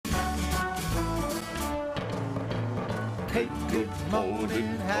Hey, good morning,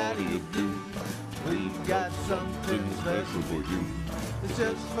 how do you do? We've got something special for you. It's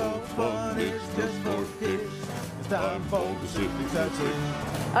just for fun, it's just for kids. It's time for Pacific Sightseeing.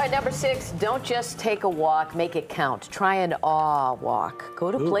 All right, number 6, don't just take a walk, make it count. Try an awe walk.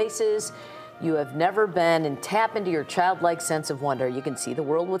 Go to places you have never been and tap into your childlike sense of wonder. You can see the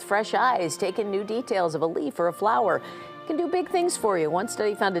world with fresh eyes, take in new details of a leaf or a flower. It can do big things for you. One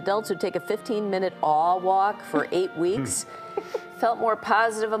study found adults who take a 15-minute awe walk for 8 weeks felt more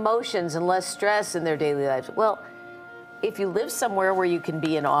positive emotions and less stress in their daily lives. Well, if you live somewhere where you can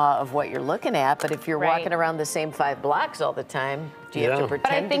be in awe of what you're looking at, but if you're walking around the same 5 blocks all the time, do you have to pretend?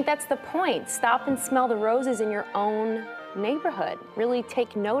 But I think that's the point. Stop and smell the roses in your own neighborhood. Really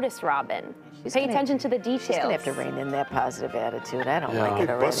take notice, Robin. Pay attention to the details. She's gonna have to rein in that positive attitude. I don't like it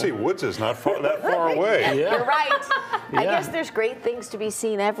already. Bussy Woods is not that far away. You're right. I guess there's great things to be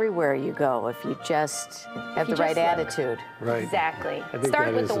seen everywhere you go if you just have the right attitude. Right. Exactly.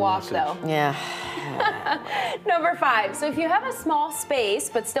 Start with the walk, though. Yeah. Number 5, so if you have a small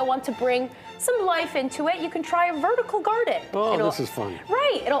space but still want to bring some life into it, you can try a vertical garden. Oh, this is fun.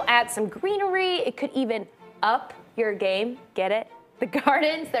 Right. It'll add some greenery. It could even up your game. Get it? The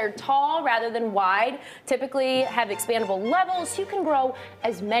gardens, they're tall rather than wide, typically have expandable levels, so you can grow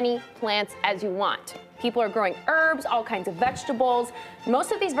as many plants as you want. People are growing herbs, all kinds of vegetables.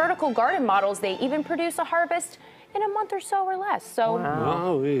 Most of these vertical garden models, they even produce a harvest in a month or so or less. So,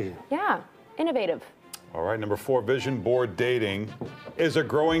 yeah, innovative. All right, number 4, vision board dating is a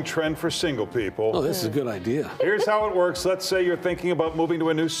growing trend for single people. Oh, this is a good idea. Here's how it works. Let's say you're thinking about moving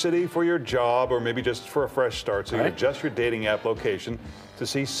to a new city for your job or maybe just for a fresh start. So you adjust your dating app location to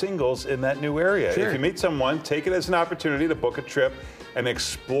see singles in that new area. If you meet someone, take it as an opportunity to book a trip and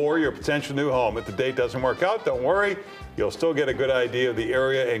explore your potential new home. If the date doesn't work out, don't worry. You'll still get a good idea of the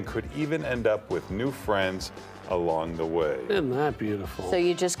area and could even end up with new friends along the way. Isn't that beautiful? So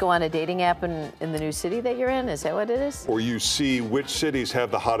you just go on a dating app in the new city that you're in? Is that what it is? Or you see which cities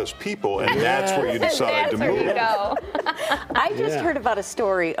have the hottest people, and that's where you decide to move. That's where you go. I just heard about a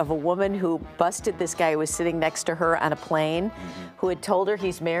story of a woman who busted this guy who was sitting next to her on a plane, who had told her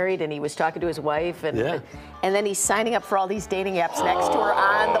he's married and he was talking to his wife, and then he's signing up for all these dating apps next to her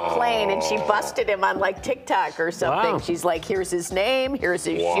on the plane, and she busted him on like TikTok or something. She's like, here's his name, here's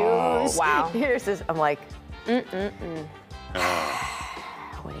his shoes, here's his. I'm like, what are you gonna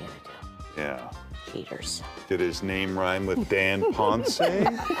do? Yeah. Cheaters. Did his name rhyme with Dan Ponce?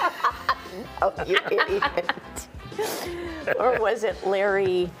 Oh, you idiot. Or was it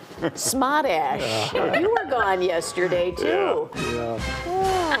Larry Smotash? You were gone yesterday, too.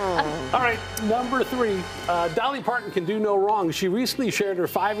 All right, number 3. Dolly Parton can do no wrong. She recently shared her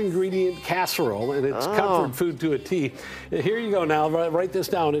 5-ingredient casserole, and it's comfort food to a T. Here you go now. Write this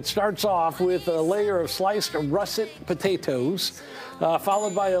down. It starts off with a layer of sliced russet potatoes,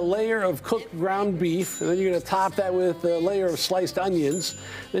 followed by a layer of cooked ground beef. And then you're going to top that with a layer of sliced onions.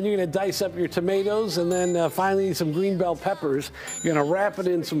 Then you're going to dice up your tomatoes, and then finally some green bell peppers. You're going to wrap it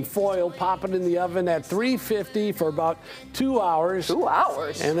in some foil, pop it in the oven at 350 for about 2 hours. 2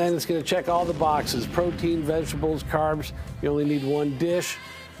 hours? And then it's going to check all the boxes: protein, vegetables, carbs. You only need 1 dish.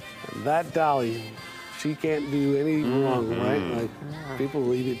 And that Dolly, she can't do any wrong, right? Like, people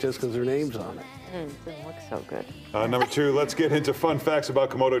will eat it just because their name's on it. It doesn't look so good. Number 2, let's get into fun facts about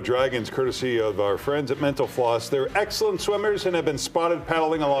Komodo dragons, courtesy of our friends at Mental Floss. They're excellent swimmers and have been spotted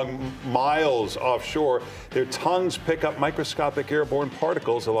paddling along miles offshore. Their tongues pick up microscopic airborne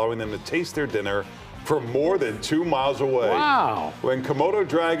particles, allowing them to taste their dinner from more than 2 miles away. Wow. When Komodo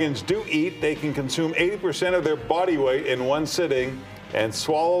dragons do eat, they can consume 80% of their body weight in one sitting and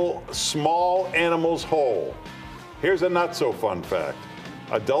swallow small animals whole. Here's a not so fun fact.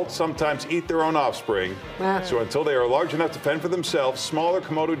 Adults sometimes eat their own offspring, so until they are large enough to fend for themselves, smaller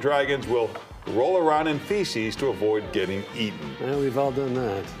Komodo dragons will roll around in feces to avoid getting eaten. Well, we've all done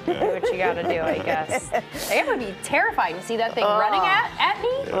that. Do what you gotta do, I guess. It would be terrifying to see that thing running at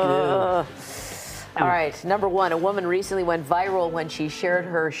me. All right, number 1, a woman recently went viral when she shared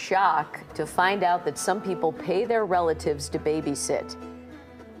her shock to find out that some people pay their relatives to babysit.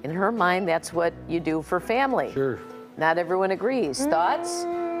 In her mind, that's what you do for family. Sure. Not everyone agrees. Thoughts?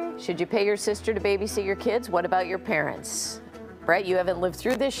 Should you pay your sister to babysit your kids? What about your parents? Brett, you haven't lived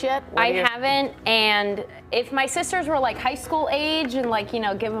through this yet? I haven't, and if my sisters were like high school age and like, you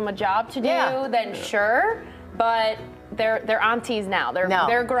know, give them a job to do, then sure, but they're aunties now.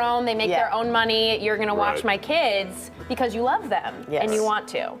 They're grown, they make their own money. You're gonna watch my kids because you love them and you want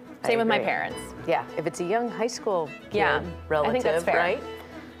to. Same with my parents. Yeah, if it's a young high school kid, relative, I think that's fair. right?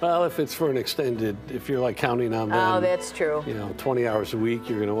 Well, if it's for an extended, if you're like counting on them. Oh, that's true. You know, 20 hours a week,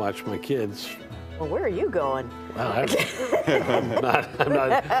 you're going to watch my kids. Well, where are you going? Well, I'm not.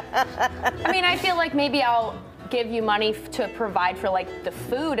 I mean, I feel like maybe I'll give you money to provide for like the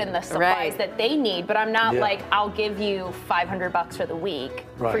food and the supplies that they need, but I'm not like, I'll give you $500 for the week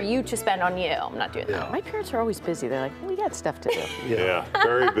for you to spend on you. I'm not doing that. My parents are always busy. They're like, we got stuff to do. Yeah,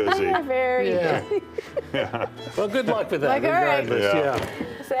 very busy. Very busy. Well, good luck with that. Like, all right.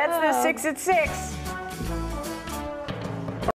 regardless. So that's the 6 at 6.